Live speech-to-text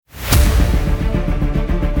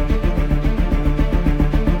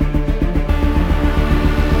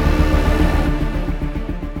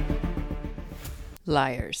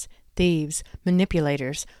liars, thieves,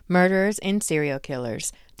 manipulators, murderers, and serial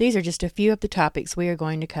killers. These are just a few of the topics we are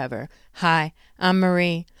going to cover. Hi, I'm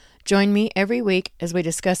Marie. Join me every week as we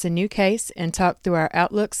discuss a new case and talk through our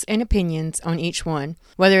outlooks and opinions on each one.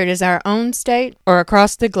 Whether it is our own state or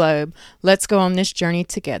across the globe, let's go on this journey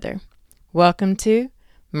together. Welcome to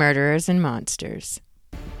Murderers and Monsters.